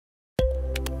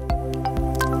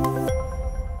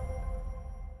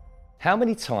How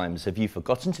many times have you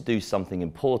forgotten to do something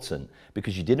important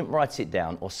because you didn't write it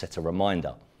down or set a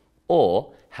reminder?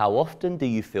 Or how often do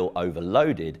you feel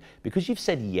overloaded because you've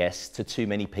said yes to too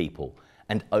many people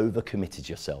and overcommitted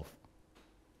yourself?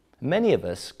 Many of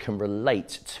us can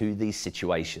relate to these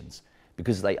situations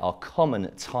because they are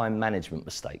common time management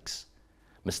mistakes.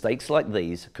 Mistakes like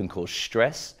these can cause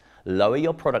stress, lower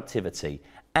your productivity,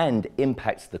 and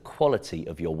impact the quality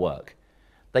of your work.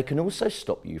 They can also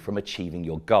stop you from achieving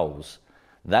your goals.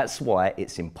 That's why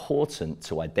it's important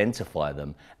to identify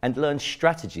them and learn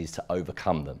strategies to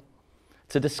overcome them.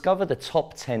 To discover the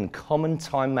top 10 common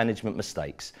time management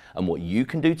mistakes and what you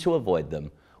can do to avoid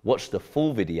them, watch the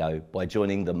full video by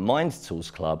joining the Mind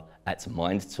Tools Club at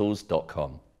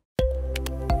mindtools.com.